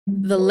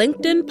The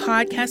LinkedIn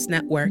Podcast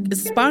Network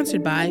is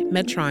sponsored by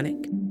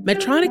Medtronic.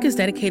 Medtronic is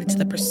dedicated to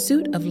the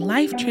pursuit of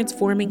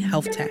life-transforming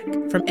health tech.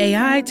 From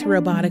AI to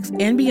robotics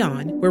and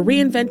beyond, we're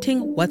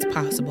reinventing what's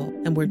possible,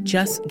 and we're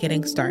just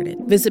getting started.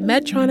 Visit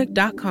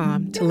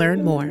Medtronic.com to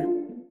learn more.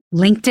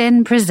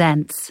 LinkedIn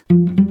presents.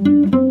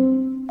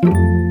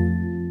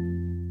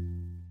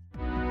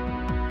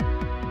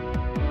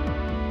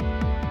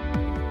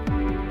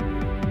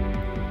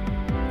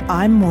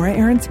 I'm Morra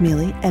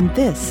Aarons-Mele, and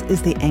this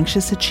is The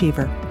Anxious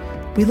Achiever.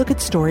 We look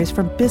at stories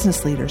from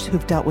business leaders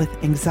who've dealt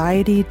with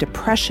anxiety,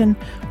 depression,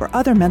 or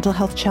other mental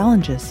health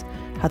challenges,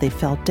 how they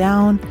fell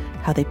down,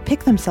 how they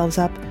pick themselves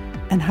up,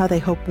 and how they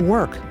hope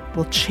work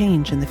will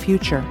change in the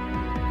future.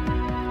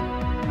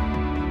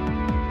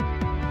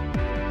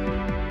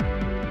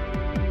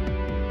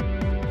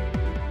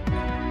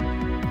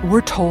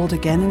 We're told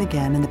again and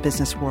again in the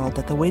business world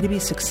that the way to be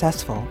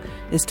successful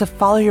is to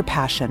follow your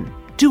passion,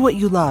 do what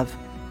you love,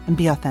 and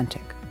be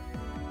authentic.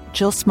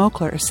 Jill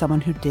Smokler is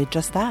someone who did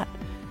just that.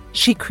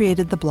 She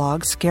created the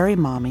blog Scary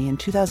Mommy in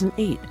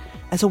 2008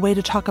 as a way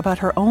to talk about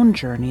her own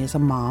journey as a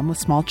mom with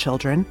small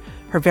children,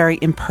 her very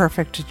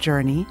imperfect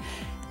journey,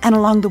 and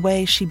along the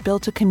way she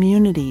built a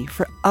community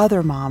for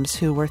other moms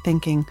who were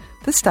thinking,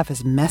 this stuff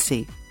is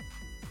messy.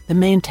 The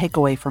main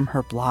takeaway from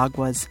her blog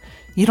was,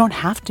 you don't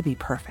have to be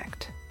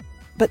perfect.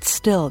 But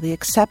still, the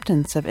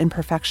acceptance of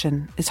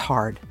imperfection is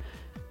hard.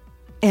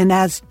 And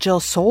as Jill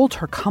sold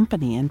her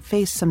company and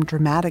faced some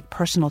dramatic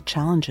personal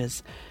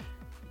challenges,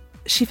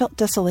 she felt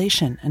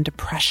desolation and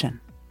depression.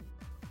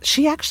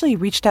 She actually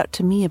reached out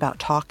to me about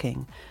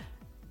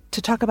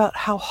to talk about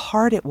how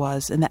hard it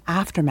was in the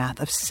aftermath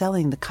of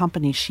selling the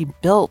company she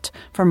built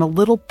from a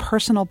little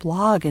personal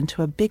blog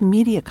into a big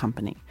media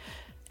company,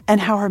 and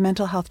how her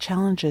mental health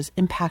challenges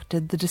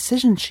impacted the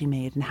decisions she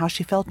made and how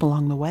she felt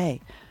along the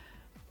way.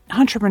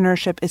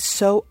 Entrepreneurship is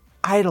so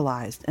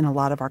idolized in a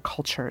lot of our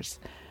cultures.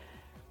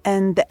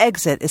 And the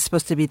exit is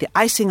supposed to be the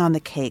icing on the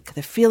cake,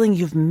 the feeling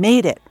you've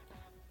made it.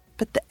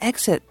 But the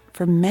exit,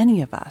 for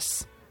many of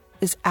us,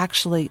 is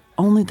actually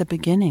only the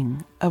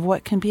beginning of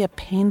what can be a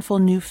painful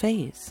new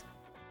phase.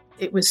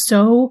 It was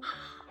so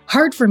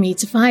hard for me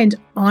to find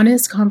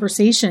honest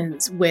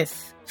conversations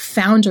with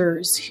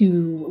founders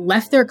who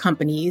left their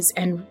companies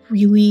and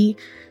really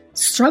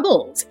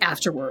struggled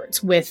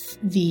afterwards with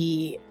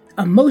the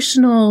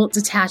emotional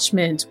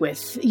detachment,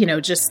 with,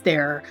 just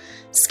their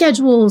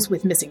schedules,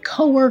 with missing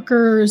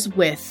coworkers,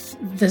 with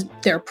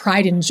their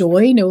pride and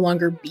joy no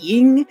longer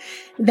being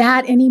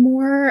that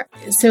anymore.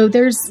 So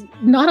there's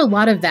not a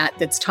lot of that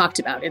that's talked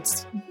about.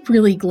 It's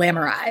really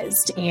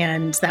glamorized,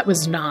 and that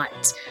was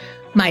not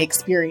my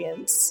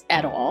experience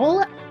at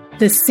all.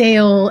 The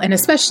sale, and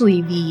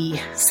especially the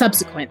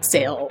subsequent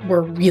sale,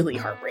 were really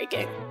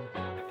heartbreaking.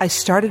 I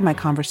started my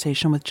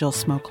conversation with Jill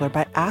Smokler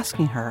by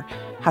asking her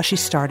how she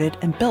started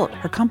and built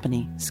her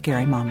company,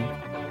 Scary Mommy.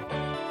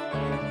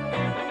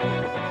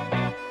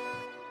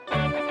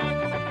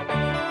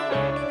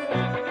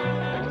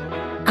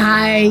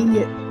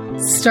 I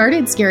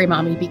started Scary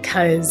Mommy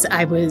because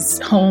I was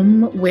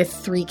home with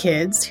 3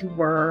 kids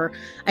I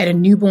had a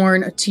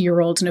newborn, a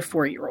 2-year-old, and a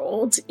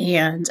 4-year-old,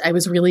 and I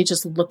was really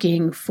just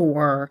looking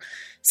for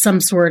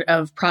some sort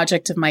of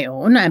project of my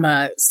own. I'm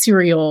a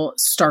serial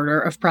starter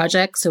of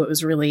projects, so it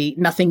was really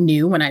nothing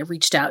new when I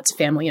reached out to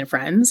family and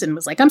friends and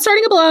was like, I'm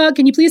starting a blog.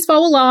 Can you please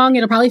follow along?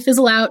 It'll probably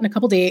fizzle out in a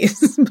couple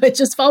days, but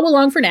just follow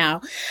along for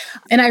now.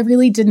 And I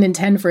really didn't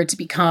intend for it to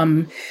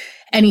become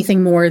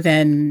anything more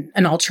than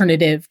an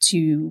alternative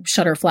to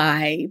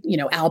Shutterfly,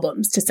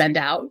 albums to send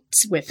out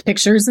with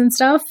pictures and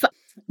stuff.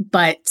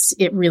 But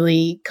it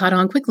really caught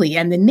on quickly.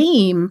 And the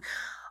name,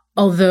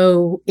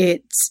 although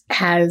it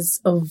has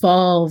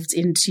evolved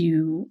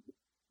into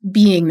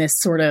being this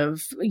sort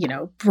of,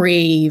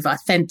 brave,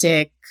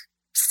 authentic,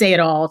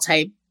 say-it-all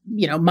type,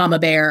 mama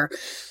bear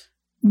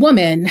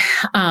woman,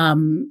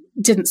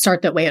 didn't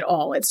start that way at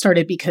all. It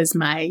started because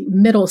my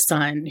middle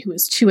son, who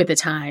was 2 at the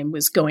time,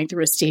 was going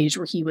through a stage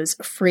where he was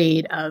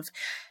afraid of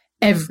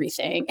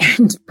everything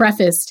and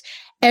prefaced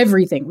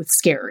everything with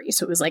scary.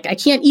 So it was like, I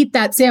can't eat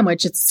that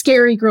sandwich. It's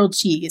scary grilled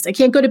cheese. I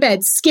can't go to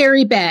bed.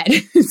 Scary bed.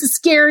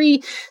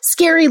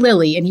 Scary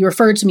Lily. And he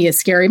referred to me as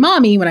Scary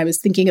Mommy when I was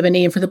thinking of a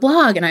name for the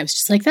blog. And I was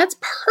just like, that's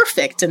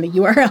perfect. And the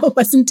URL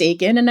wasn't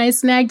taken, and I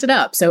snagged it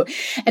up. So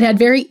it had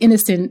very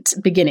innocent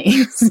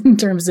beginnings in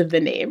terms of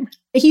the name.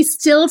 He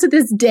still to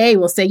this day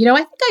will say, I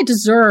think I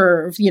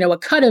deserve, a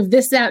cut of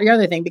this, that, or the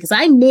other thing because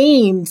I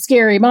named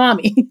Scary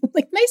Mommy.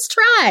 Like, nice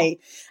try.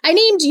 I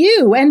named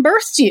you and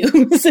birthed you.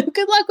 So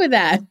good luck with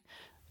that.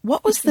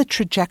 What was the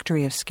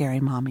trajectory of Scary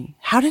Mommy?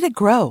 How did it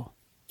grow?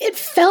 It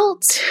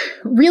felt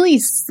really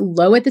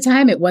slow at the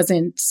time. It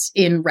wasn't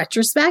in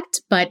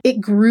retrospect, but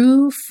it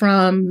grew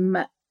from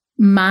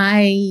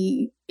my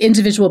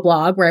individual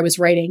blog where I was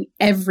writing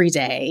every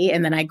day.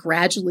 And then I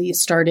gradually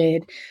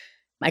started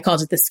I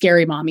called it the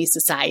Scary Mommy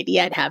Society.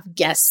 I'd have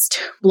guest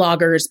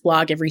bloggers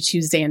blog every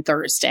Tuesday and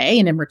Thursday.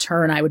 And in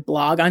return, I would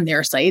blog on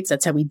their sites.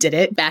 That's how we did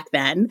it back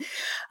then.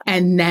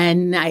 And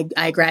then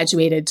I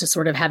graduated to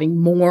sort of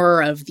having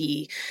more of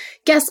the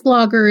guest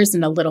bloggers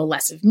and a little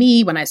less of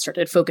me when I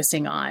started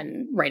focusing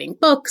on writing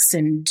books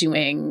and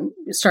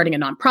starting a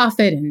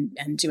nonprofit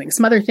and doing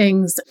some other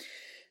things.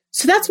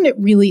 So that's when it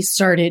really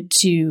started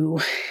to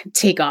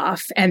take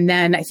off. And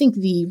then I think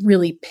the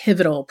really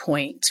pivotal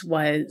point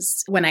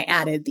was when I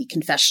added the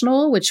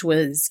confessional, which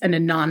was an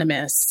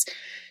anonymous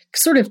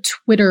sort of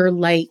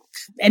Twitter-like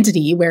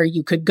entity where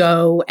you could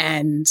go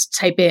and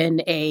type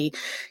in a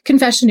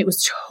confession. It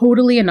was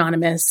totally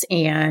anonymous,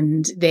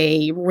 and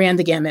they ran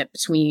the gamut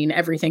between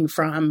everything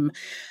from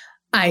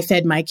I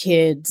fed my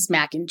kids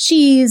mac and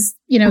cheese,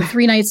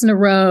 3 nights in a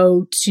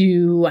row,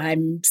 to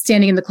I'm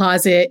standing in the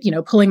closet,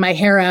 pulling my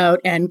hair out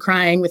and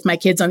crying with my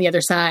kids on the other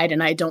side.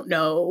 And I don't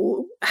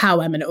know how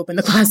I'm going to open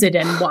the closet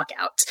and walk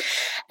out.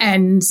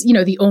 And,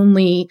 the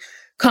only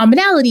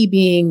commonality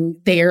being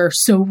they're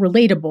so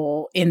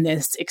relatable in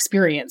this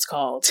experience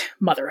called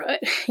motherhood.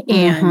 Mm-hmm.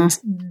 And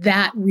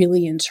that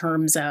really, in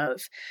terms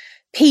of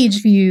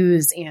page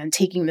views and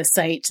taking the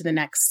site to the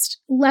next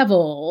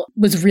level,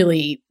 was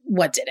really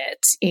what did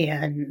it.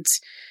 And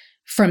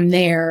from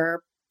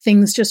there,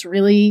 things just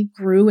really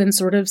grew and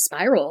sort of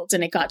spiraled.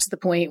 And it got to the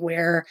point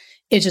where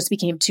it just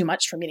became too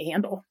much for me to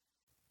handle.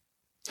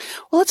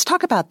 Well, let's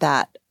talk about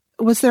that.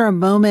 Was there a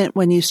moment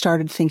when you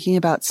started thinking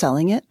about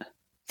selling it?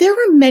 There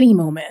were many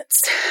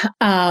moments.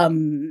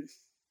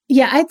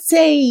 I'd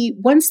say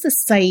once the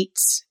site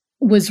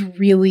was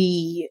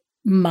really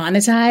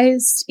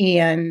monetized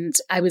and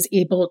I was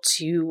able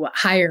to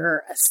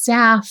hire a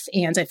staff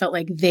and I felt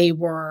like they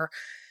were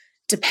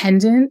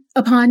dependent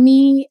upon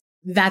me,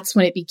 that's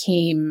when it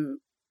became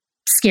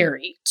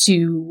scary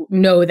to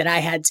know that I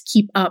had to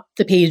keep up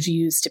the page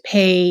views to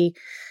pay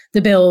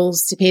the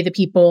bills, to pay the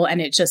people.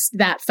 And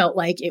that felt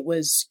like it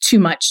was too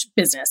much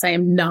business. I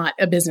am not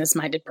a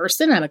business-minded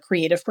person. I'm a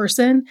creative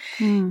person.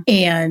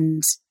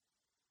 And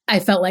I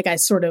felt like I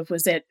sort of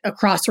was at a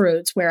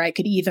crossroads where I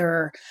could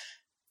either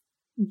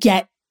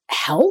get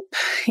help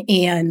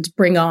and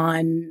bring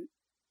on,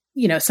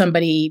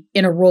 somebody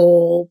in a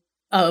role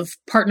of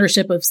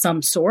partnership of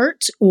some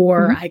sort,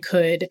 or I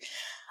could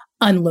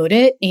unload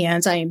it.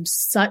 And I am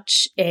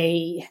such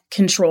a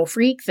control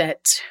freak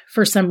that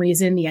for some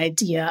reason, the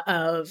idea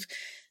of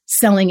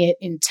selling it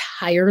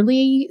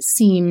entirely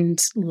seemed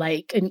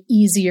like an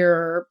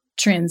easier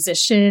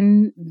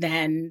transition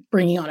than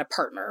bringing on a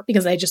partner,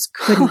 because I just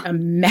couldn't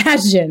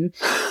imagine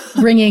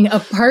bringing a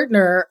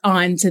partner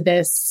onto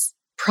this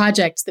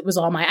project that was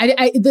all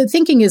the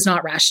thinking is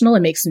not rational. It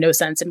makes no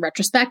sense in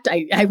retrospect.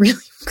 I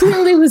really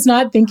clearly was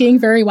not thinking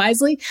very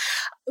wisely,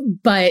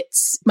 but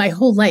my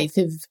whole life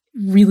have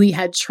really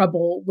had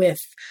trouble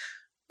with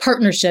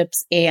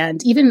partnerships.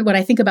 And even when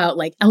I think about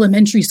like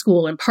elementary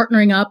school and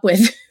partnering up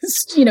with,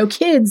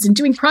 kids and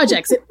doing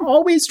projects, it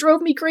always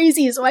drove me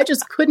crazy. So I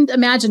just couldn't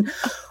imagine,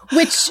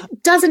 which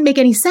doesn't make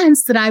any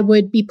sense that I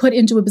would be put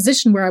into a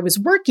position where I was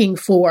working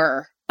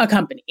for a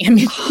company. I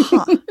mean,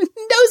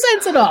 no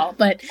sense at all.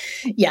 But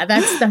yeah,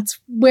 that's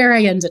where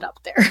I ended up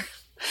there.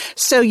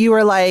 So you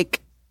were like,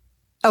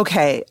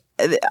 okay,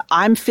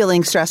 I'm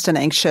feeling stressed and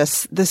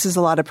anxious. This is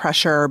a lot of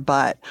pressure,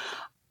 but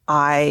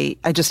I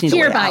just need to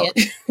hear by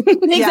it.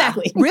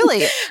 Exactly.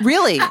 Yeah,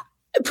 really.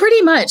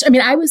 Pretty much. I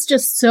mean, I was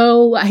just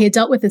I had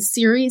dealt with a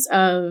series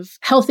of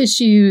health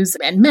issues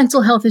and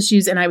mental health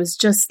issues, and I was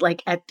just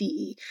like at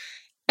the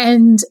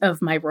end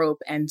of my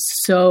rope and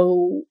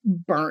so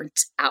burnt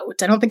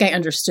out. I don't think I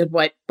understood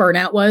what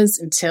burnout was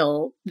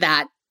until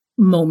that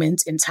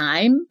moment in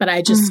time, but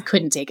I just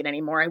couldn't take it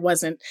anymore. I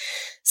wasn't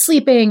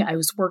sleeping. I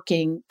was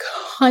working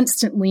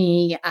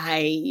constantly.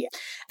 I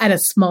had a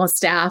small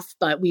staff,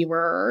 but we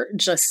were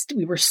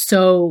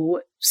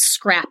so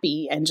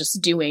scrappy and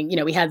just doing,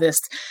 we had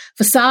this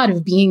facade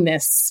of being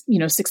this,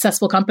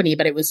 successful company,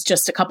 but it was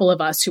just a couple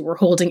of us who were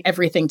holding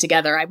everything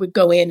together. I would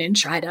go in and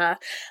try to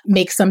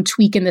make some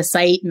tweak in the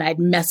site, and I'd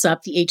mess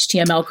up the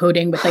HTML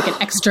coding with like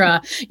an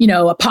extra,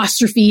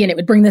 apostrophe, and it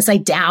would bring the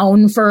site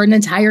down for an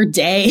entire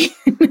day.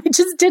 I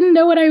just didn't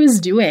know what I was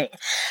doing.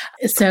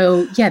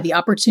 So yeah, the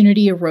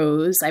opportunity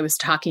arose. I was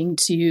talking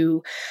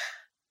to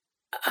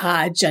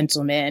a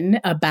gentleman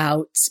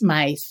about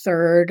my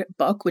third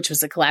book, which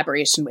was a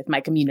collaboration with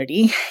my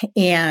community.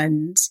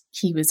 And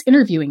he was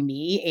interviewing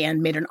me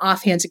and made an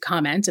offhanded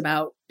comment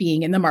about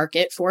being in the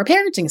market for a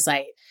parenting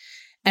site.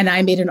 And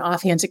I made an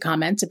offhanded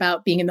comment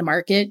about being in the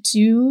market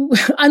to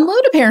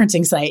unload a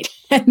parenting site.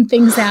 And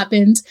things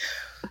happened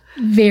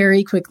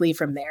very quickly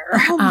from there.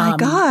 Oh my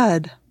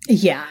God.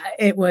 Yeah,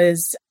 it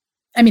was.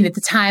 I mean, at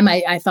the time,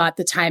 I thought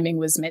the timing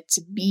was meant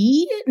to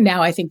be.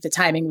 Now I think the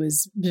timing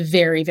was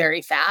very,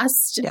 very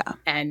fast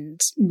and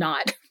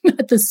not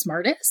the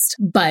smartest.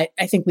 But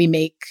I think we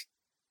make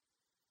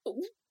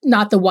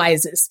not the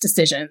wisest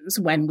decisions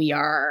when we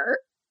are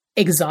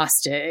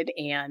exhausted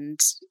and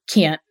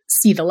can't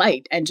see the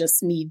light and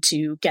just need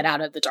to get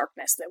out of the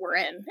darkness that we're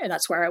in. And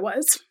that's where I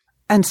was.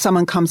 And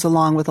someone comes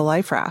along with a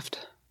life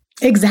raft.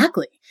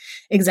 Exactly.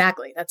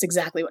 That's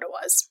exactly what it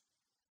was.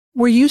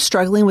 Were you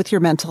struggling with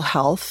your mental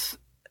health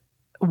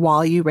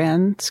while you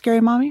ran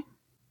Scary Mommy?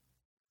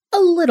 A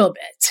little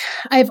bit.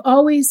 I've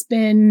always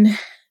been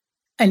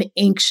an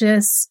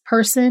anxious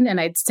person, and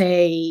I'd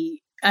say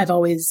I've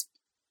always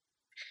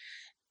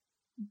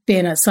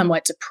been a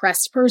somewhat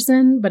depressed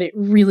person, but it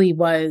really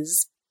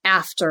was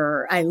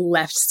after I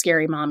left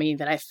Scary Mommy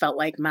that I felt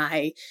like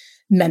my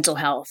mental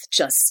health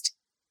just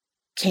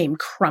came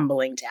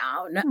crumbling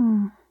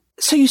down.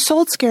 So you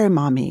sold Scary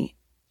Mommy,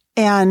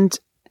 and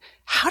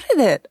how did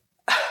it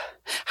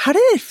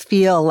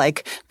feel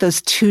like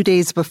those 2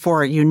 days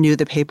before you knew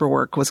the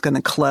paperwork was going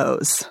to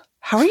close?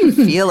 How are you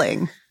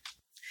feeling?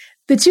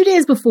 The 2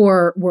 days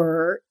before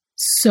were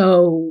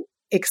so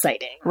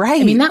exciting.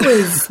 Right. I mean,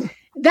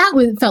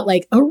 that felt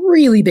like a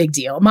really big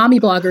deal. Mommy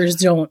bloggers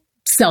don't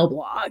sell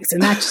blogs,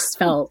 and that just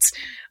felt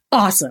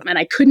awesome. And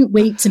I couldn't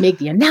wait to make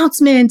the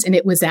announcement. And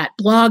it was at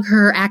Blog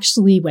Her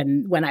actually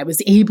when I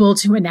was able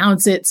to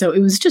announce it. So it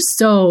was just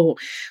so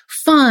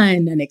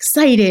fun and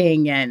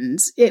exciting, and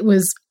it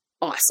was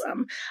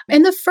awesome.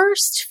 And the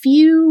first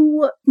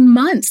few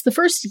months, the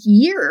first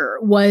year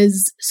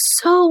was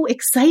so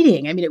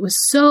exciting. I mean, it was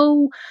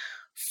so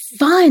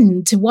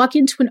fun to walk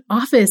into an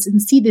office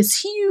and see this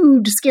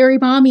huge Scary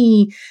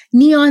Mommy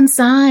neon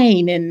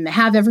sign and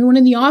have everyone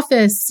in the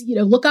office,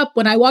 look up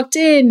when I walked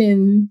in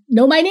and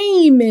know my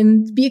name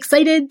and be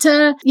excited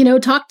to,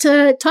 talk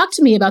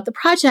to me about the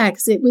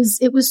projects. It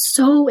was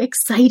so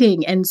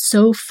exciting and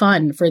so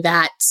fun for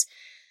that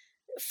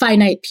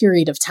finite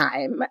period of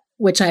time,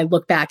 which I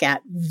look back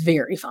at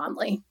very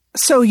fondly.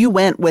 So you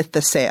went with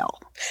the sale?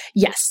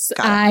 Yes.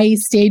 I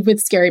stayed with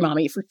Scary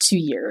Mommy for 2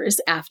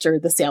 years after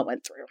the sale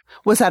went through.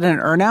 Was that an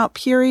earn-out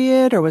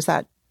period, or was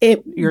that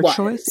your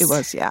choice? It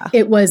was, yeah.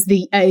 It was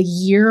a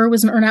year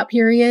was an earn-out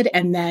period,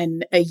 and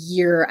then a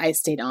year I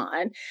stayed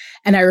on.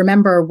 And I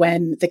remember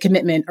when the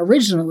commitment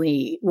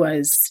originally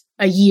was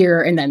a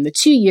year and then the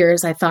 2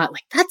 years, I thought,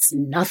 like, that's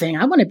nothing.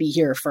 I want to be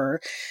here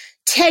for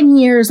 10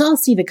 years. I'll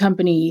see the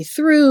company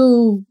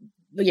through.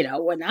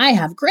 When I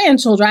have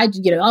grandchildren,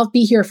 I'll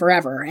be here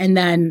forever. And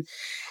then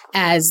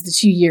as the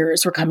 2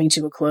 years were coming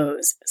to a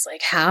close, it's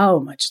like, how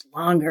much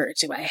longer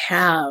do I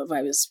have?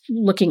 I was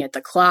looking at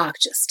the clock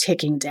just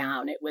ticking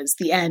down.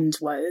 The end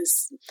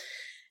was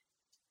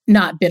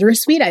not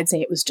bittersweet. I'd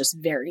say it was just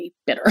very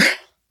bitter.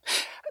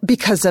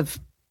 Because of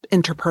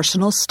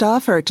interpersonal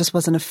stuff, or it just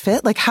wasn't a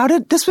fit? Like,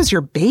 this was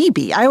your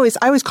baby. I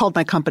always called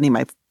my company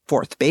my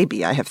fourth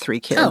baby. I have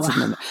 3 kids.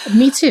 Oh,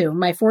 me too.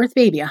 My fourth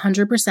baby,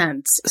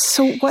 100%.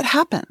 So what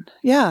happened?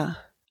 Yeah.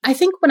 I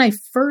think when I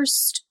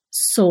first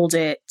sold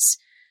it,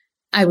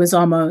 I was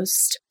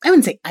almost, I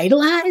wouldn't say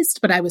idolized,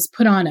 but I was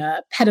put on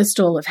a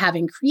pedestal of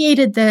having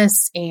created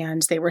this,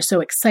 and they were so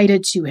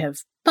excited to have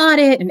bought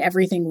it, and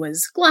everything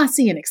was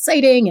glossy and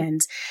exciting, and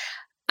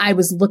I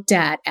was looked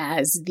at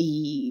as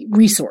the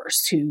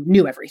resource who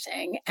knew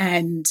everything.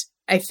 And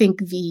I think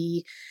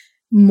the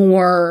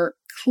more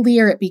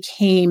clear it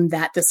became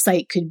that the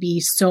site could be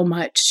so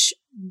much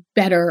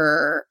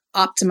better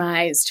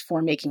optimized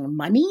for making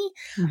money,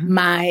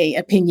 my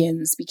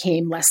opinions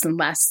became less and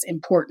less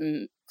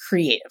important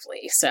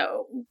creatively.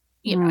 So,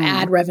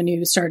 ad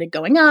revenue started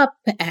going up,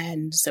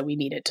 and so we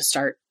needed to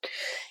start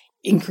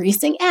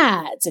increasing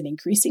ads and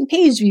increasing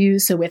page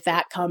views. So with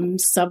that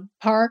comes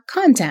subpar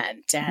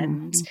content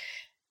and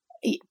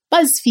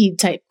BuzzFeed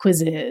type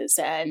quizzes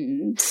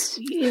and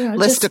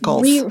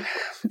listicles.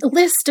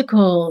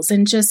 Listicles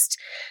and just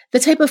the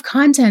type of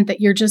content that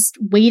you're just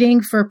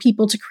waiting for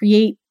people to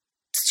create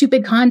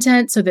stupid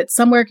content so that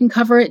somewhere can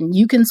cover it and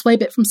you can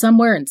swipe it from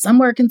somewhere and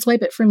somewhere can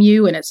swipe it from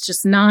you. And it's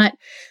just not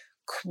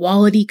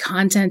quality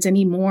content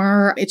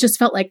anymore. It just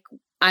felt like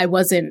I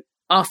wasn't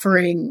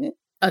offering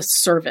a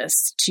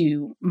service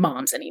to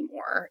moms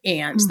anymore.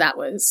 And that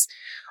was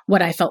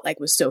what I felt like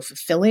was so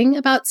fulfilling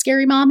about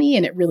Scary Mommy.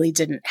 And it really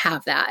didn't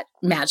have that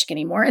magic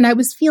anymore. And I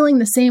was feeling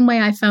the same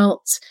way I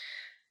felt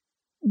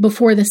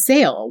before the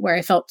sale, where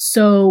I felt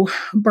so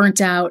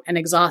burnt out and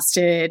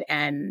exhausted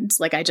and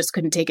like I just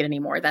couldn't take it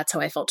anymore. That's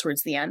how I felt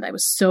towards the end. I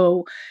was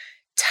so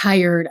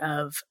tired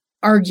of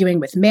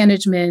arguing with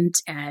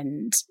management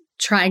and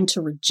trying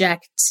to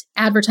reject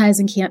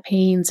advertising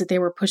campaigns that they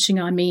were pushing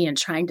on me and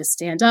trying to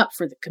stand up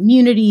for the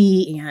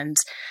community and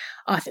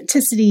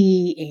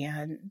authenticity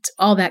and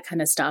all that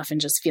kind of stuff,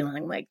 and just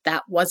feeling like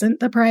that wasn't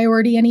the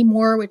priority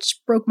anymore, which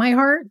broke my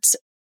heart.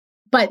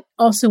 But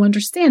also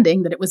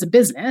understanding that it was a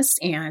business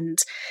and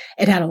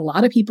it had a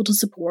lot of people to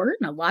support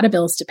and a lot of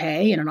bills to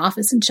pay and an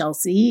office in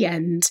Chelsea.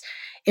 And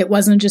it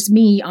wasn't just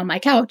me on my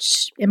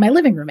couch in my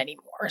living room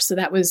anymore. So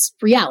that was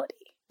reality,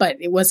 but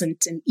it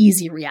wasn't an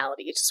easy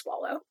reality to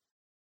swallow.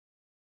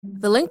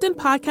 The LinkedIn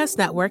Podcast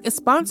Network is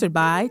sponsored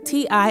by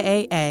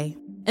TIAA.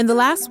 In the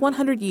last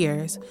 100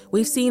 years,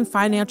 we've seen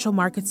financial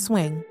markets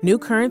swing, new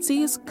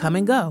currencies come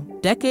and go,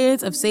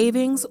 decades of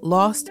savings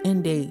lost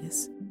in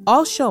days,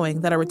 all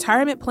showing that a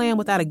retirement plan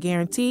without a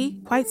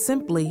guarantee, quite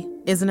simply,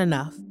 isn't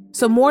enough.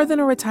 So more than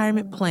a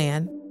retirement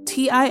plan,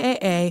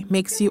 TIAA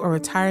makes you a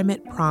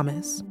retirement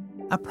promise.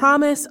 a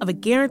promise of a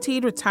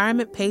guaranteed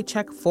retirement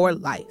paycheck for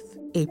life.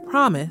 A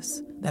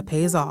promise that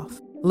pays off.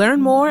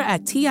 Learn more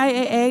at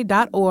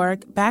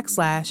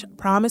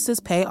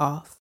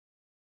TIAA.org/promisespayoff.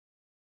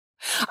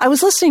 I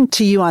was listening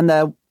to you on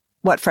the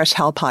What Fresh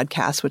Hell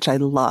podcast, which I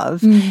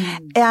love.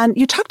 And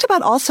you talked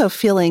about also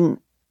feeling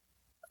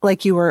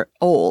like you were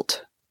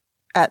old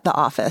at the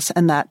office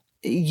and that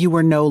you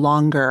were no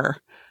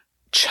longer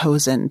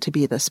chosen to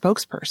be the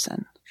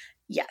spokesperson.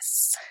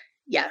 Yes.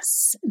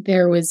 Yes.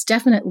 There was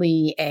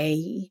definitely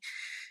a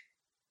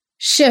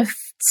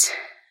shift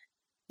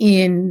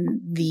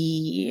in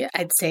the,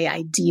 I'd say,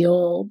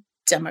 ideal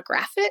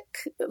demographic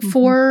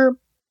for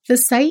the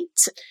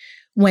site.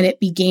 When it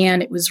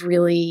began, it was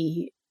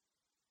really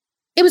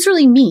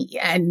me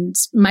and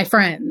my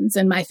friends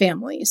and my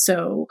family.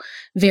 So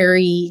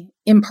very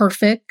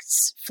imperfect,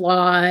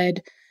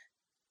 flawed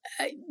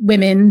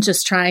women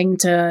just trying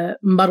to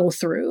muddle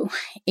through.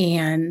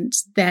 And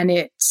then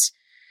it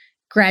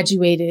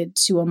graduated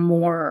to a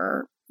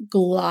more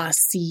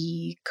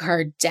glossy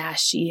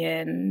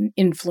Kardashian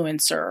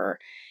influencer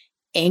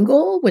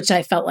angle, which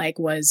I felt like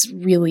was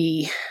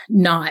really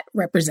not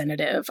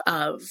representative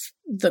of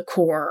the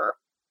core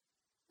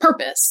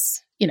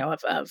purpose,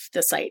 of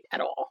the site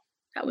at all.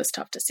 That was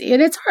tough to see.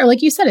 And it's hard.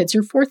 Like you said, it's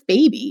your fourth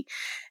baby.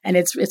 And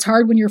it's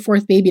hard when your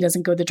fourth baby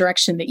doesn't go the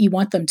direction that you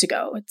want them to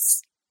go.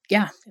 It's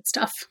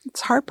tough.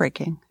 It's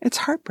heartbreaking. It's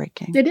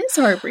heartbreaking. It is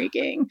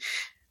heartbreaking.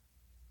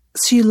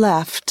 So you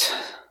left.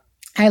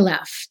 I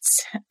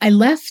left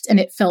and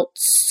it felt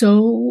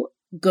so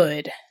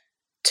good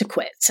to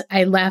quit.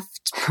 I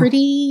left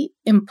pretty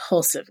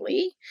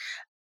impulsively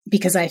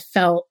because I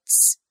felt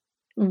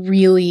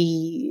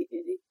really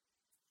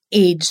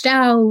aged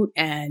out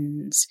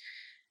and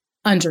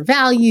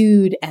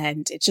undervalued.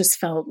 And it just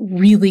felt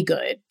really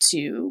good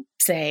to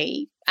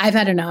say, I've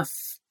had enough.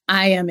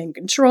 I am in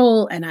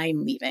control and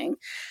I'm leaving.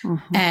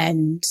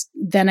 And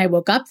then I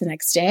woke up the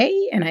next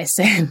day and I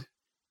said,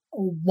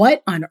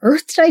 what on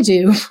earth did I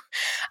do?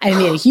 I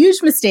made a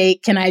huge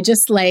mistake. Can I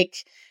just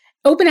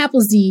open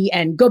Apple's D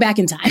and go back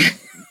in time?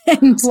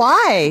 And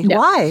why? No.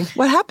 Why?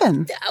 What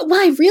happened? Well,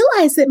 I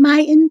realized that my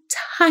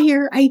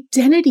entire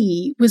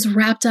identity was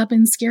wrapped up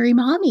in Scary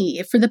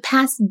Mommy for the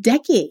past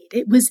decade.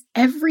 It was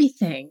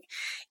everything.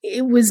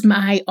 It was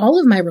all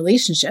of my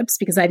relationships,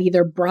 because I'd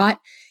either brought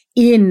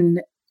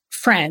in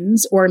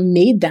friends or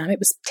made them. It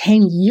was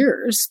 10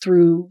 years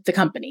through the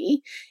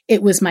company.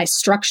 It was my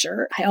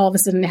structure. I all of a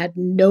sudden had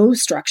no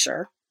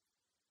structure.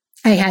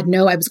 I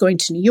was going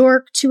to New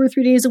York 2 or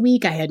 3 days a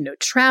week. I had no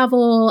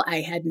travel.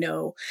 I had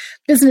no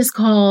business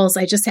calls.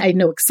 I had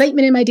no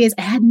excitement in my days.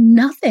 I had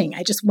nothing.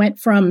 I just went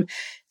from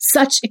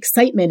such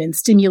excitement and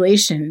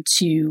stimulation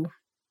to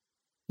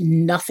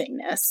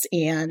nothingness.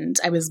 And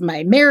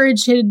my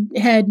marriage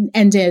had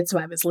ended. So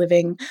I was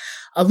living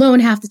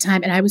alone half the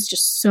time. And I was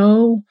just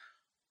so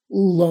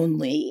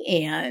lonely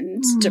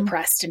and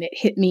depressed. And it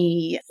hit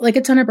me like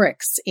a ton of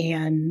bricks.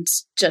 And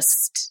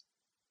just,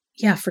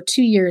 for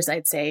 2 years,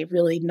 I'd say,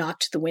 really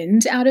knocked the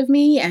wind out of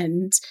me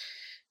and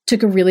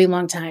took a really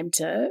long time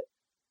to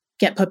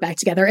get put back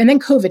together. And then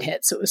COVID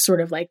hit. So it was sort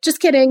of like, just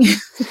kidding.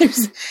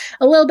 There's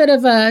a little bit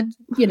of a,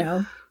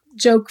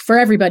 joke for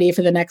everybody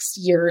for the next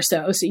year or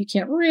so. So you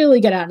can't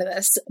really get out of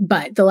this.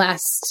 But the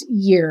last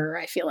year,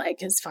 I feel like,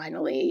 has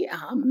finally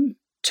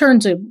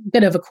turned a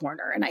bit of a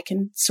corner. And I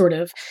can sort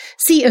of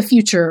see a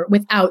future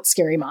without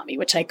Scary Mommy,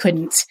 which I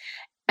couldn't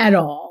at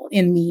all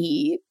in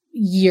the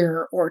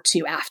year or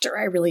two after.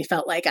 I really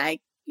felt like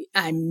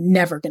I'm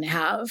never going to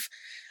have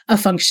a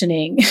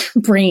functioning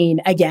brain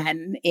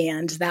again.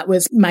 And that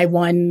was my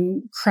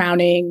one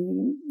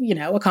crowning,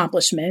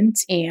 accomplishment.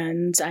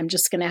 And I'm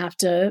just going to have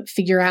to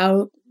figure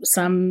out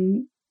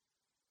some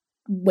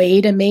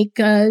way to make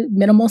a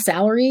minimal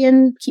salary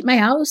and keep my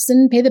house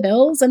and pay the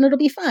bills, and it'll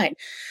be fine.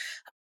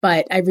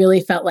 But I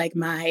really felt like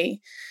my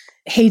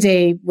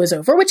heyday was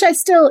over, which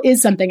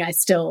is something I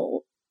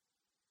still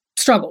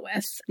struggle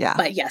with. Yeah.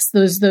 But yes,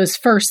 those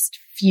first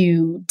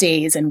few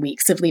days and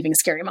weeks of leaving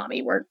Scary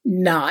Mommy were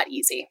not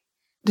easy.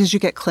 Did you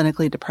get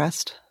clinically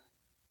depressed?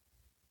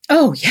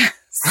 Oh, yes.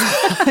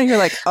 You're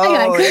like,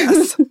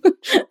 yes.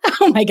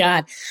 Oh my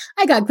God.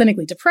 I got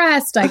clinically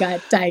depressed. I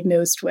got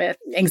diagnosed with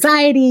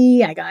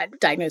anxiety. I got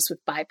diagnosed with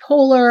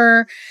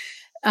bipolar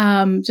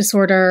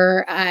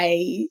disorder.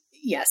 I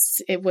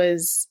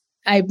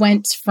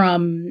went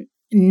from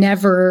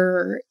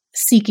never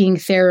seeking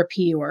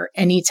therapy or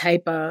any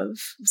type of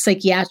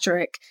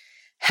psychiatric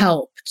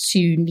help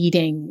to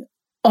needing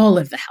all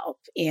of the help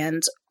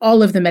and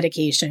all of the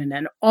medication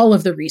and all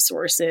of the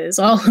resources,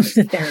 all of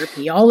the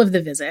therapy, all of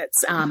the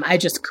visits. I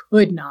just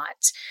could not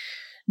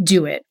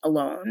do it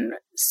alone.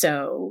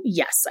 So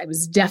yes, I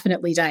was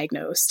definitely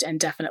diagnosed and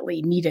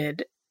definitely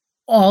needed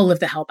all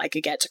of the help I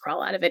could get to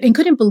crawl out of it, and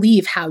couldn't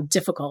believe how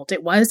difficult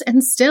it was,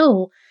 and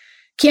still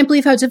can't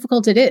believe how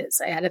difficult it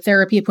is. I had a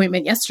therapy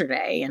appointment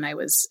yesterday and I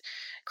was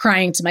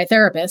crying to my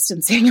therapist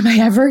and saying, am I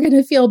ever going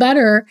to feel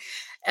better?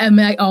 am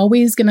I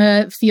always going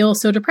to feel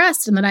so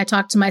depressed? And then I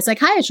talked to my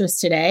psychiatrist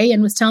today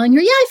and was telling her,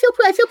 yeah, I feel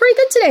pretty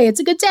good today. It's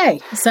a good day.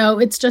 So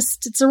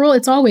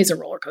it's always a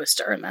roller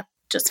coaster. And that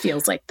just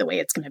feels like the way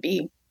it's going to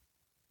be.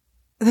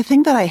 The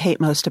thing that I hate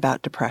most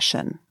about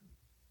depression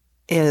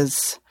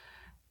is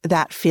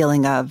that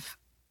feeling of,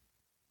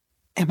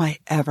 am I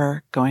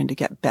ever going to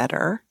get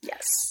better?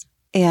 Yes.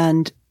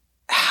 And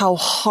how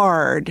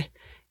hard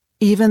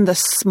even the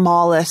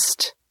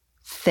smallest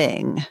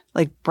thing,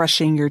 like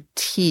brushing your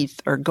teeth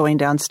or going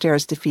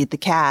downstairs to feed the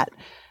cat,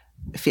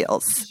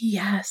 feels.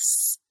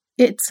 Yes.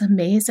 It's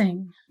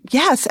amazing.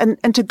 Yes.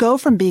 And to go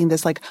from being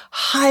this like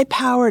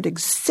high-powered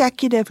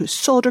executive who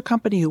sold her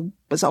company, who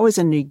was always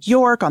in New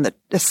York on the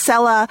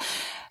Acela,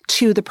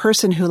 to the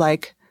person who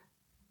like,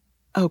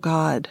 oh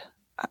God,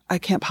 I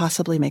can't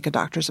possibly make a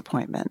doctor's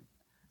appointment.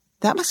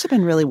 That must have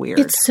been really weird.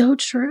 It's so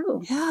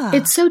true. Yeah.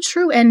 It's so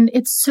true. And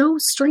it's so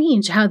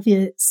strange how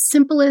the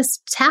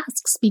simplest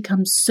tasks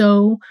become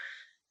so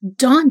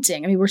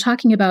daunting. I mean, we're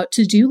talking about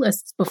to-do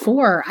lists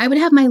before. I would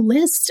have my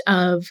list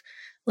of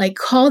like,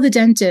 call the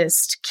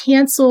dentist,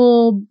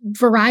 cancel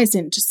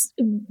Verizon, just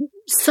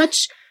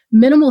such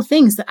minimal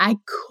things that I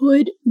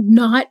could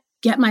not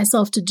get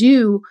myself to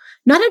do,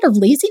 not out of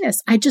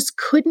laziness. I just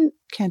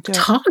Can't do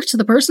talk to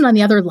the person on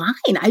the other line.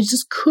 I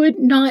just could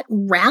not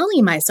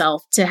rally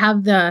myself to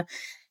have the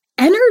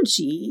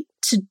energy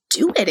to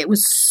do it. It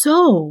was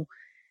so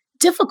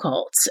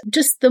difficult.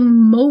 Just the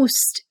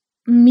most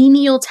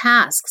menial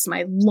tasks.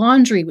 My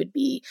laundry would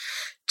be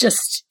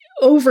just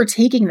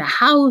overtaking the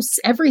house.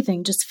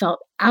 Everything just felt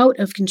out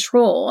of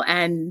control.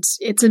 And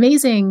it's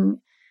amazing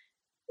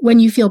when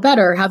you feel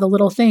better how the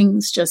little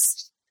things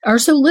just are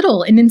so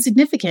little and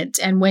insignificant.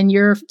 And when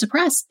you're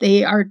depressed,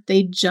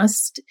 they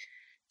just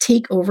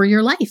take over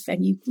your life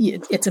and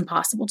it's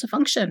impossible to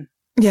function.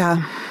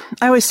 Yeah.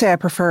 I always say I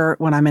prefer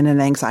when I'm in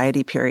an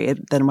anxiety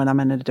period than when I'm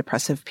in a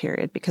depressive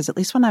period, because at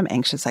least when I'm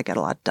anxious, I get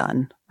a lot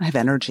done. I have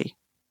energy.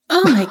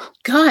 Oh my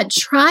God.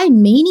 Try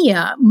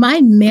mania.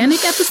 My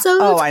manic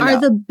episodes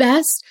are the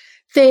best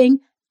thing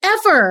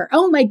ever.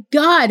 Oh my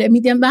God. I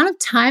mean, the amount of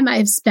time I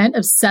have spent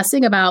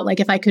obsessing about, like,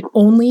 if I could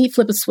only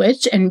flip a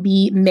switch and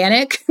be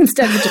manic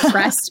instead of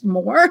depressed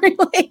more,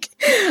 like,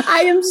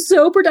 I am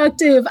so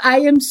productive. I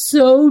am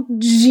so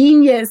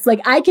genius.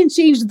 Like, I can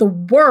change the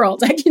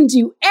world. I can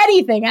do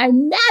anything.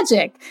 I'm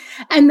magic.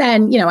 And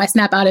then, I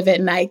snap out of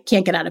it and I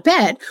can't get out of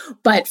bed.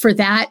 But for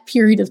that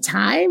period of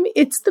time,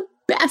 it's the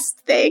best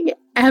thing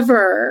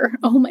ever.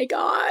 Oh my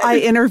God. I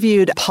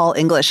interviewed Paul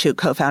English, who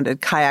co-founded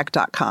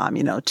kayak.com,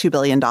 $2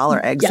 billion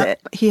exit.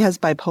 Yep. He has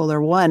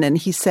bipolar 1. And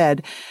he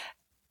said,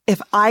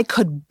 if I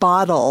could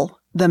bottle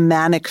the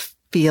manic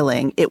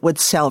feeling, it would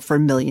sell for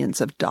millions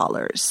of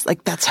dollars.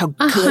 Like, that's how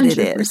good 100%. it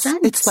is.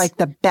 It's like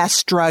the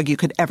best drug you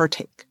could ever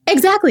take.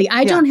 Exactly.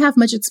 I don't have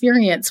much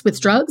experience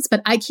with drugs,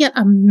 but I can't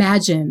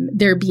imagine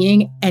there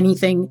being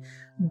anything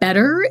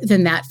better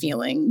than that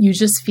feeling. You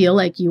just feel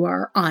like you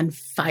are on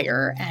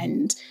fire.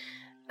 And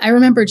I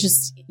remember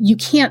you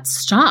can't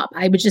stop.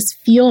 I would just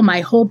feel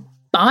my whole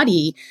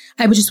body.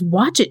 I would just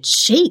watch it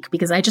shake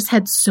because I just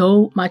had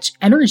so much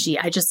energy.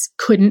 I just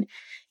couldn't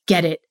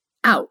get it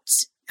out.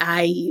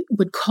 I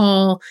would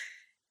call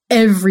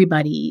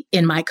everybody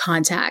in my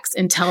contacts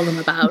and tell them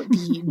about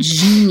the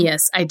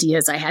genius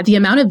ideas I had, the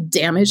amount of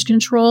damage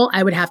control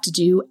I would have to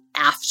do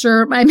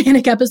after my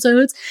manic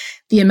episodes,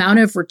 the amount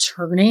of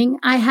returning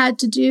I had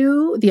to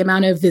do, the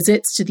amount of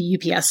visits to the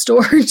UPS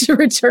store to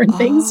return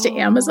things to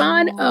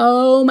Amazon.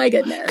 Oh my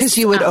goodness. Because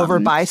you would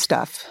overbuy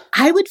stuff.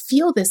 I would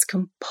feel this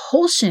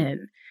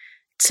compulsion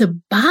to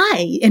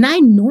buy. And I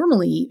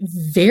normally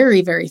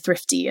very, very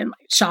thrifty and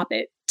shop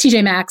at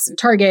TJ Maxx and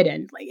Target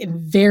and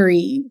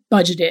very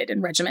budgeted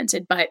and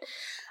regimented. But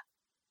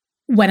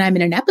when I'm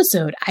in an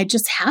episode, I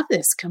just have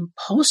this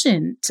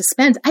compulsion to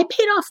spend. I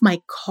paid off my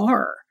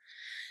car.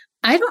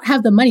 I don't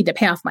have the money to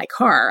pay off my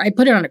car. I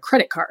put it on a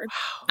credit card.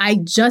 Wow. I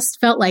just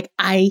felt like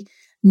I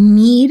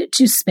need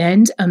to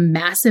spend a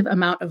massive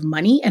amount of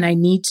money and I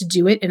need to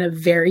do it in a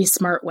very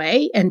smart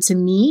way. And to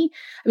me,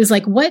 it was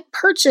like, what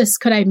purchase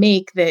could I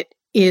make that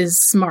is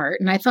smart?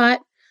 And I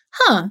thought,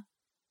 I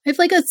have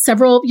like a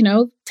several,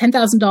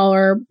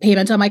 $10,000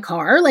 payment on my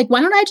car. Like, why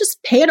don't I just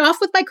pay it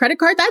off with my credit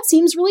card? That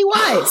seems really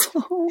wise.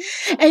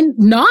 And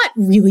not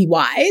really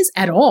wise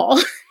at all.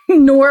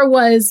 Nor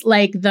was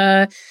like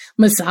the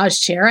massage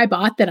chair I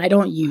bought that I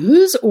don't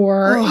use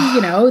or,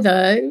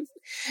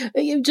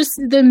 just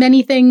the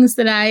many things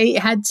that I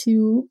had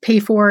to pay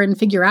for and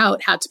figure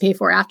out how to pay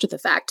for after the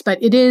fact.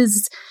 But it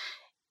is,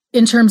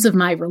 in terms of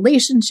my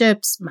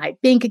relationships, my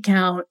bank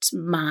account,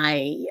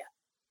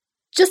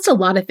 just a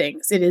lot of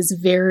things. It is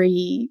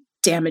very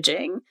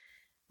damaging,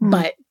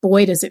 but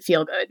boy, does it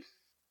feel good.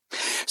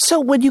 So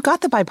when you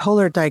got the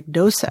bipolar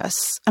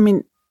diagnosis, I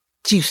mean,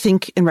 do you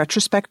think in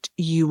retrospect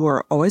you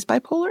were always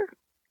bipolar?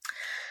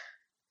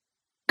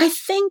 I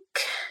think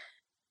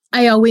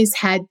I always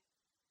had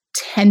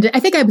I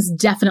think I was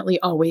definitely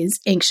always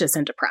anxious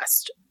and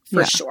depressed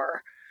for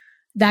sure.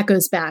 That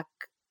goes back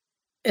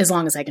as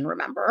long as I can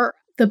remember.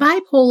 The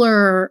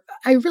bipolar,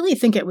 I really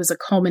think it was a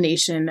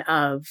culmination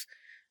of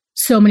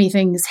so many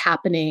things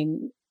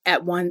happening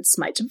at once,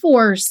 my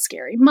divorce,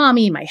 scary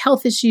mommy, my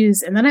health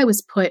issues. And then I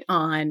was put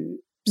on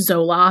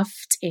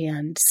Zoloft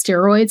and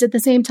steroids at the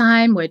same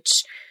time,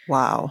 which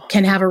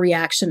can have a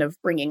reaction of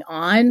bringing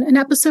on an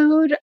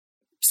episode.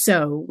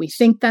 So we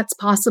think that's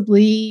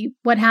possibly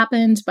what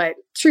happened. But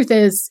truth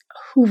is,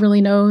 who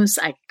really knows?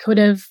 I could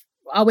have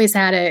always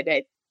had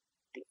it.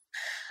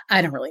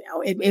 I don't really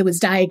know. It was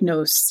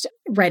diagnosed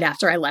right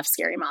after I left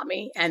Scary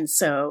Mommy. And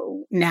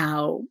so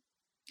now,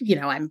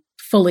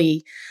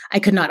 I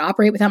could not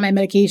operate without my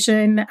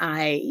medication.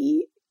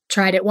 I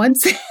tried it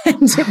once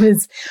and it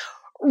was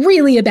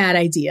really a bad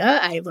idea.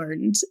 I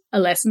learned a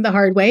lesson the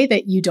hard way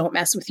that you don't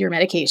mess with your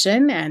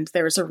medication. And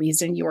there's a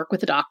reason you work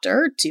with a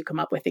doctor to come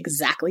up with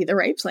exactly the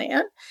right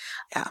plan.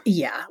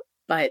 Yeah.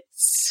 But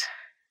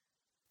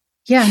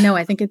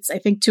I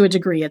think to a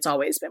degree, it's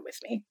always been with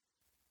me.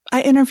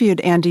 I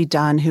interviewed Andy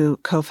Dunn, who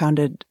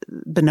co-founded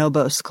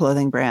Bonobos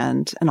clothing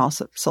brand and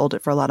also sold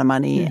it for a lot of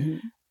money.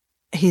 Mm-hmm.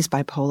 He's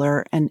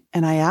bipolar. And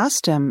I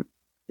asked him,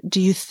 do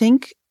you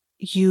think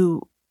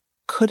you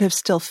could have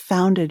still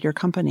founded your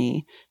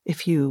company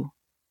if you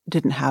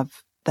didn't have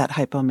that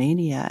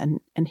hypomania?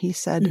 And he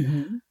said,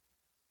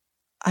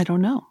 I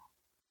don't know.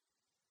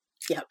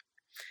 Yep.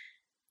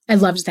 I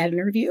loved that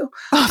interview.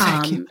 Oh,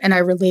 thank you. And I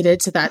related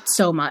to that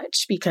so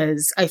much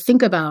because I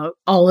think about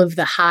all of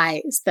the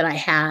highs that I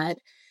had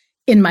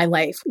in my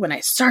life when I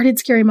started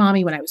Scary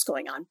Mommy, when I was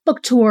going on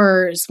book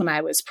tours, when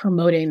I was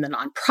promoting the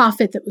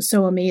nonprofit that was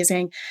so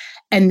amazing.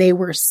 And they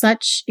were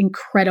such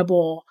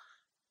incredible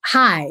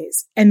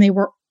highs. And they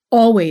were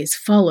always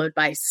followed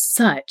by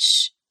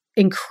such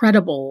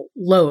incredible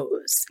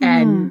lows.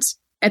 And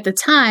at the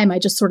time, I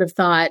just sort of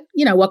thought,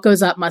 what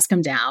goes up must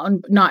come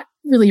down, not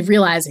really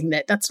realizing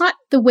that that's not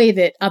the way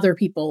that other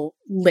people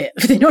live.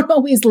 They don't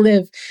always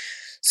live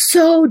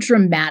so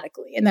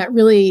dramatically. And that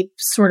really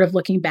sort of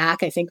looking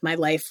back, I think my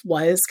life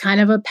was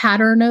kind of a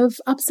pattern of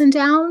ups and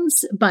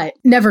downs, but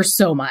never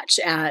so much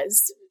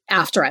as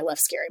after I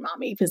left Scary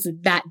Mommy, because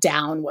that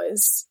down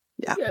was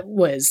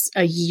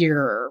a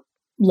year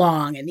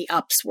long and the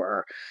ups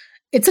were,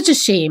 it's such a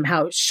shame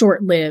how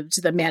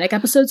short-lived the manic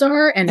episodes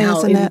are and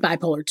how in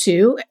bipolar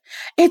 2,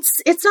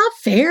 it's not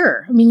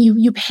fair. I mean,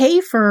 you pay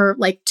for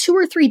like 2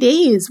 or 3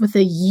 days with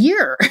a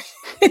year.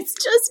 It's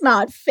just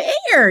not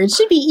fair. It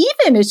should be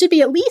even. It should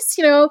be at least,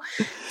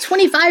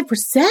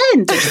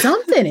 25% or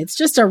something. It's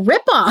just a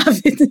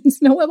ripoff.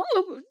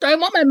 I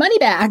want my money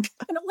back.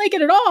 I don't like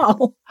it at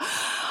all.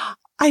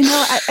 I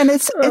know. And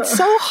it's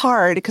so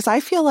hard because I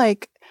feel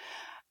like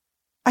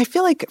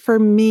for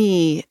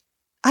me,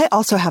 I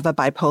also have a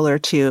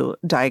bipolar 2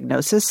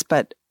 diagnosis,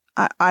 but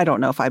I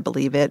don't know if I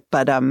believe it.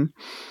 But, when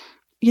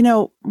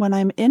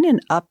I'm in an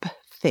up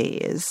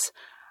phase,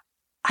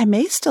 I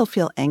may still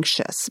feel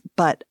anxious,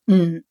 but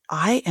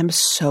I am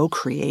so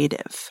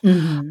creative.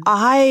 Mm-hmm.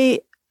 I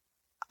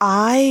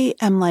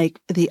am like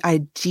the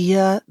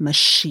idea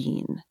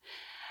machine.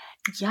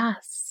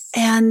 Yes.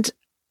 And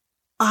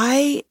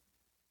I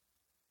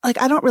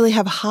don't really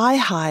have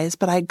highs,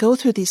 but I go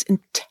through these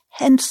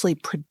intensely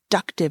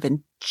productive and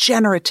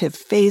generative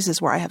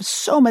phases where I have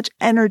so much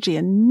energy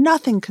and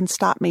nothing can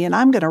stop me. And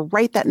I'm going to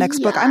write that next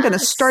book. I'm going to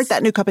start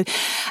that new company.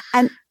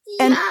 And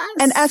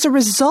as a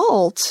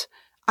result,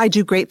 I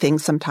do great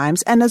things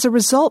sometimes. And as a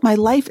result, my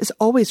life is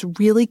always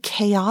really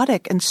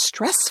chaotic and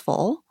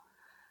stressful.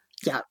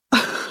 Yeah.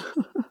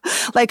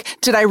 Like,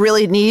 did I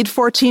really need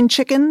 14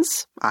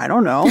 chickens? I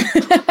don't know.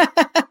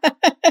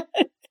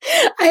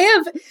 I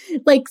have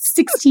like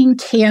 16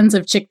 cans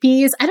of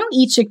chickpeas. I don't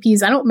eat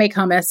chickpeas. I don't make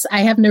hummus.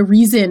 I have no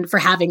reason for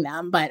having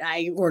them, but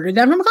I ordered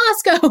them from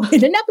Costco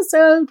in an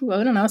episode. Well,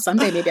 I don't know.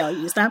 Someday maybe I'll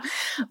use them.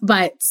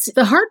 But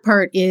the hard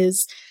part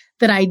is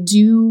that I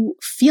do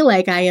feel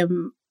like I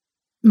am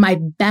my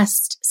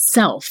best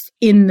self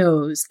in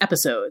those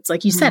episodes.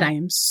 Like you said, I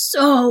am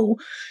so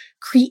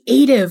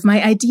creative.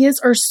 My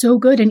ideas are so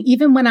good. And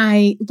even when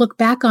I look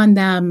back on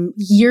them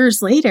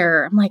years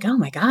later, I'm like, oh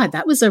my God,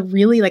 that was I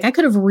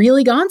could have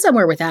really gone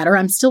somewhere with that. Or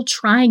I'm still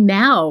trying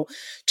now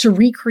to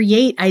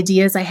recreate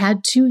ideas I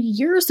had 2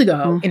 years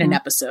ago in an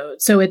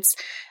episode. So it's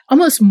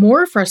almost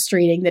more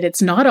frustrating that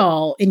it's not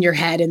all in your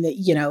head and that,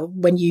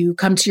 when you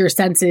come to your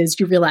senses,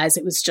 you realize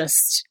it was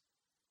just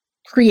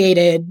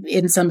created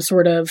in some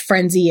sort of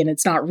frenzy and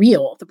it's not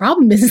real. The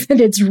problem is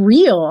that it's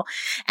real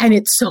and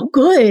it's so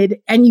good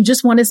and you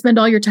just want to spend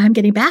all your time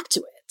getting back to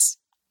it.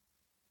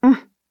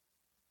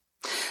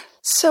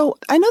 So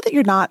I know that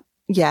you're not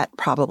yet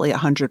probably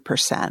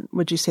 100%.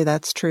 Would you say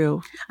that's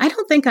true? I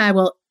don't think I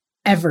will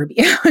ever be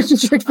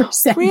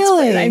 100%.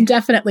 Really? I'm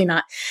definitely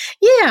not.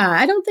 Yeah,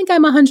 I don't think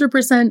I'm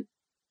 100%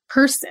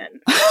 person.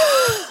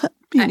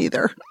 Me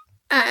neither.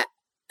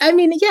 I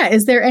mean, yeah,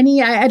 is there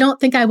any, I don't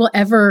think I will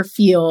ever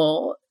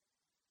feel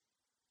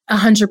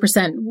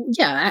 100%.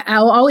 Yeah,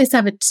 I'll always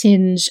have a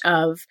tinge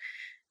of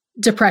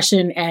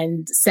depression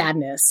and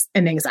sadness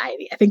and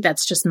anxiety. I think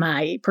that's just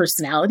my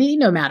personality,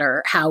 no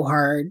matter how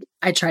hard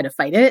I try to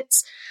fight it.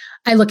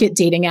 I look at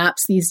dating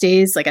apps these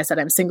days. Like I said,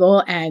 I'm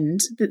single and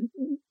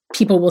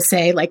people will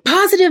say like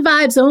positive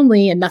vibes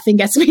only, and nothing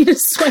gets me to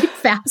swipe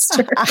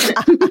faster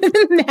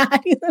than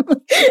that.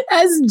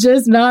 That's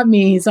just not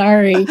me.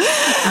 Sorry.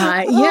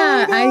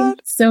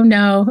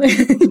 No,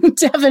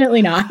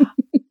 definitely not.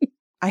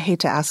 I hate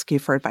to ask you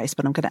for advice,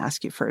 but I'm going to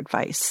ask you for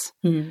advice.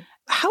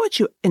 How would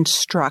you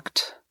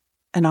instruct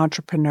an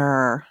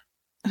entrepreneur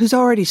who's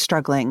already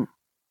struggling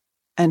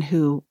and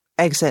who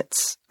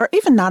exits, or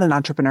even not an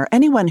entrepreneur,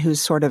 anyone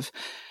who's sort of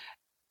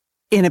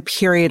in a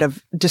period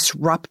of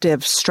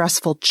disruptive,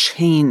 stressful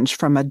change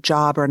from a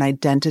job or an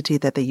identity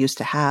that they used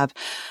to have?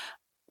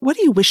 What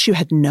do you wish you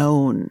had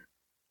known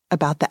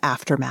about the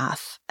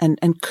aftermath? And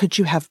could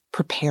you have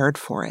prepared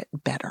for it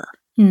better?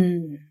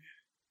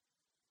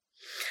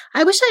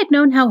 I wish I'd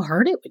known how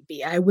hard it would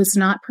be. I was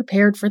not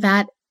prepared for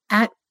that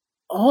at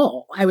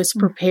all. I was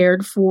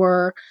prepared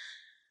for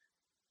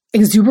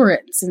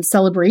exuberance and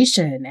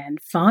celebration and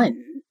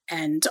fun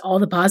and all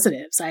the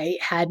positives. I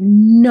had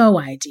no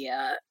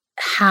idea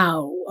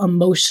how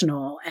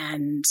emotional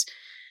and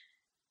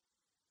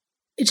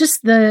just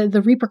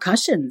the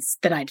repercussions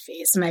that I'd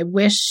face. And I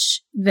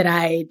wish that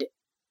I'd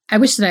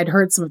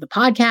heard some of the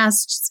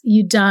podcasts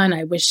you'd done.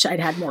 I wish I'd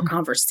had more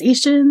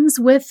conversations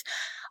with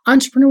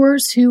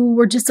entrepreneurs who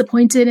were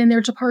disappointed in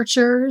their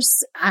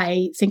departures.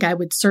 I think I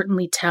would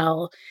certainly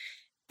tell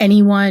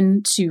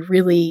anyone to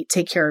really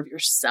take care of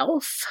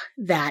yourself,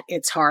 that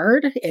it's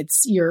hard.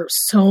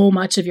 So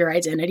much of your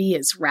identity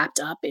is wrapped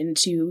up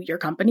into your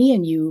company,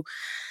 and you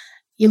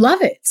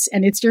love it,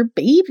 and it's your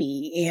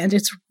baby, and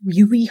it's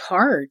really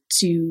hard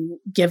to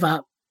give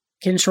up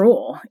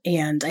control.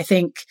 And I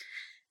think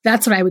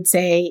that's what I would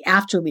say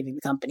after leaving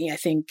the company. I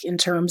think in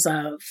terms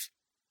of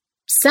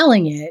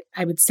selling it,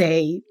 I would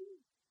say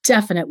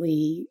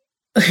definitely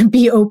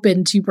be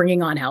open to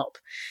bringing on help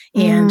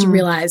and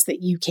realize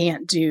that you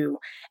can't do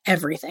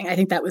everything. I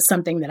think that was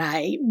something that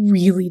I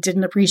really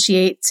didn't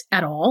appreciate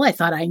at all. I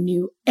thought I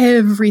knew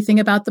everything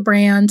about the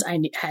brand. I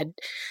had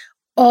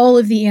all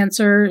of the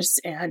answers,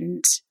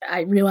 and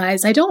I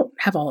realized I don't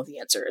have all of the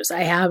answers.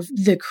 I have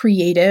the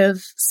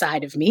creative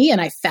side of me, and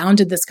I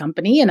founded this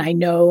company, and I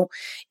know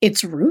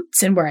its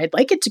roots and where I'd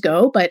like it to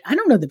go, but I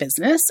don't know the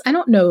business. I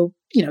don't know,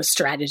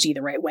 strategy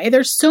the right way.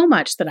 There's so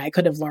much that I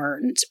could have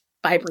learned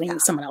by bringing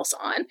someone else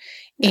on.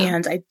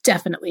 And I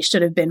definitely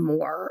should have been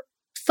more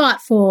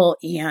thoughtful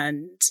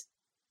and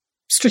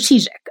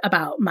strategic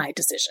about my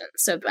decisions.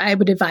 So I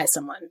would advise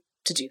someone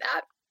to do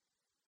that.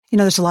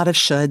 There's a lot of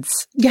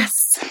shoulds. Yes.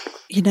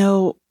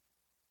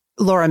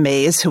 Laura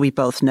Mays, who we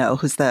both know,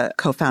 who's the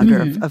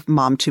co-founder of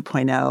Mom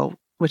 2.0,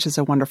 which is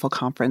a wonderful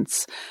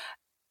conference.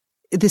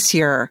 This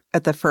year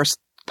at the first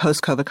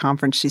post-COVID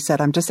conference, she said,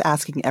 I'm just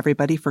asking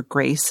everybody for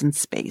grace and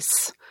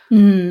space.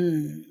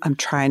 I'm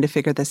trying to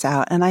figure this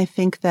out. And I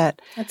think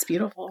that's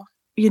beautiful.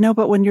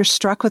 But when you're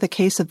struck with a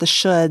case of the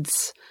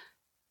shoulds,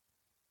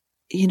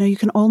 you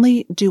can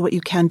only do what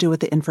you can do with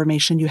the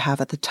information you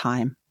have at the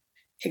time.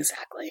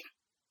 Exactly.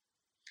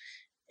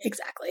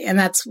 And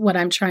that's what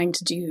I'm trying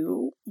to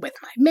do with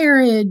my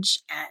marriage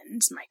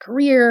and my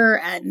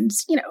career. And,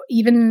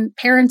 even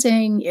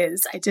parenting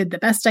is I did the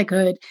best I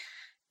could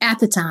at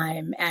the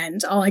time.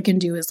 And all I can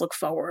do is look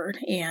forward.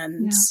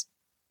 And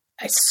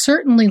I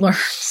certainly learned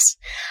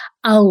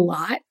a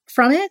lot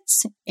from it,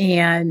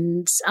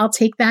 and I'll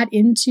take that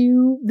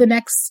into the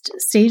next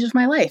stage of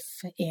my life.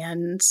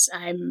 And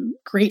I'm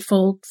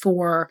grateful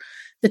for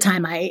the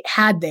time I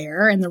had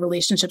there and the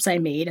relationships I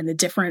made and the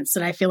difference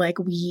that I feel like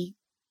we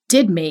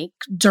did make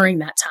during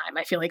that time.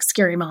 I feel like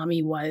Scary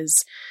Mommy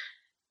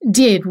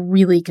did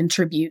really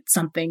contribute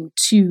something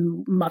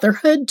to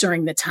motherhood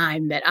during the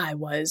time that I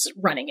was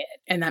running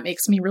it. And that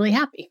makes me really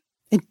happy.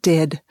 It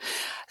did.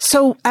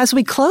 So as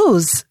we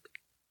close,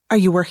 are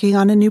you working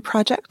on a new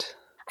project?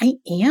 I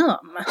am.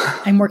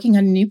 I'm working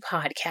on a new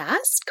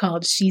podcast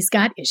called She's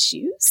Got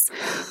Issues,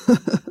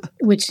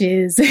 which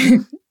is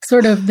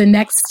sort of the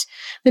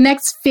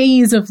next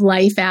phase of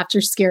life after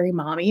Scary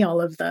Mommy,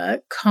 all of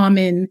the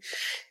common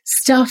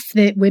stuff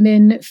that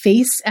women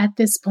face at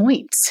this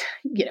point,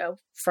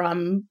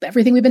 from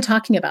everything we've been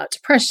talking about,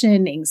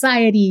 depression,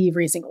 anxiety,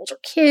 raising older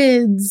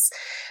kids,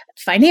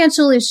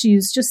 financial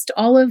issues, just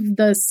all of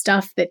the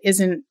stuff that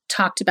isn't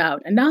talked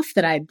about enough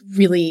that I'd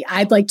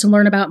like to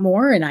learn about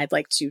more, and I'd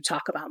like to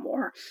talk about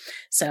more.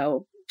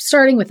 So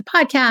starting with a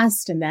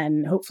podcast and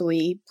then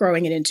hopefully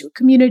growing it into a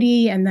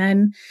community, and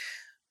then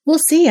we'll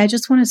see. I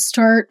just want to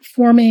start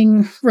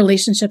forming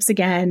relationships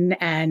again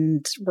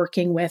and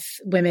working with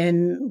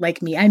women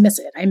like me. I miss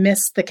it. I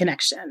miss the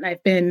connection.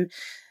 I've been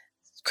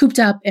cooped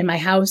up in my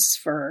house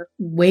for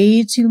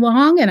way too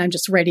long, and I'm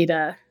just ready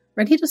to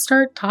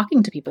start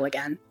talking to people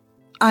again.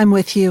 I'm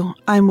with you.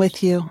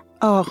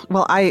 Oh,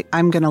 well,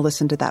 I'm going to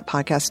listen to that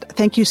podcast.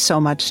 Thank you so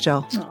much,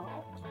 Jill.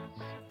 Oh,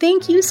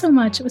 thank you so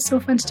much. It was so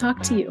fun to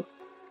talk to you.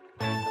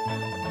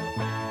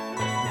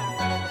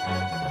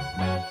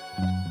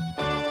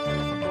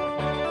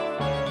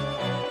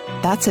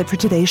 That's it for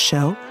today's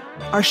show.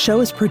 Our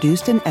show is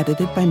produced and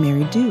edited by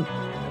Mary Dew.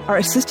 Our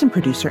assistant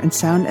producer and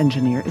sound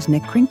engineer is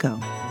Nick Krinko.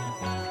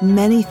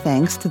 Many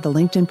thanks to the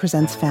LinkedIn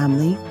Presents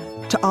family,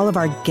 to all of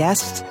our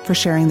guests for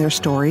sharing their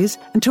stories,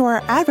 and to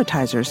our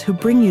advertisers who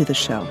bring you the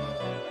show.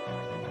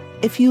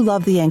 If you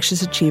love The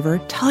Anxious Achiever,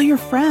 tell your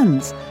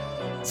friends.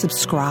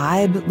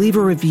 Subscribe, leave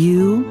a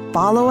review,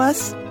 follow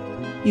us.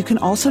 You can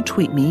also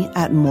tweet me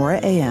at Morra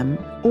AM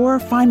or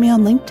find me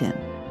on LinkedIn,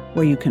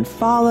 where you can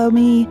follow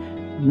me,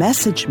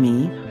 message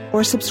me,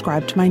 or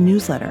subscribe to my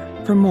newsletter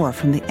for more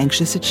from the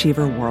Anxious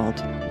Achiever world.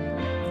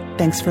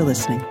 Thanks for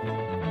listening.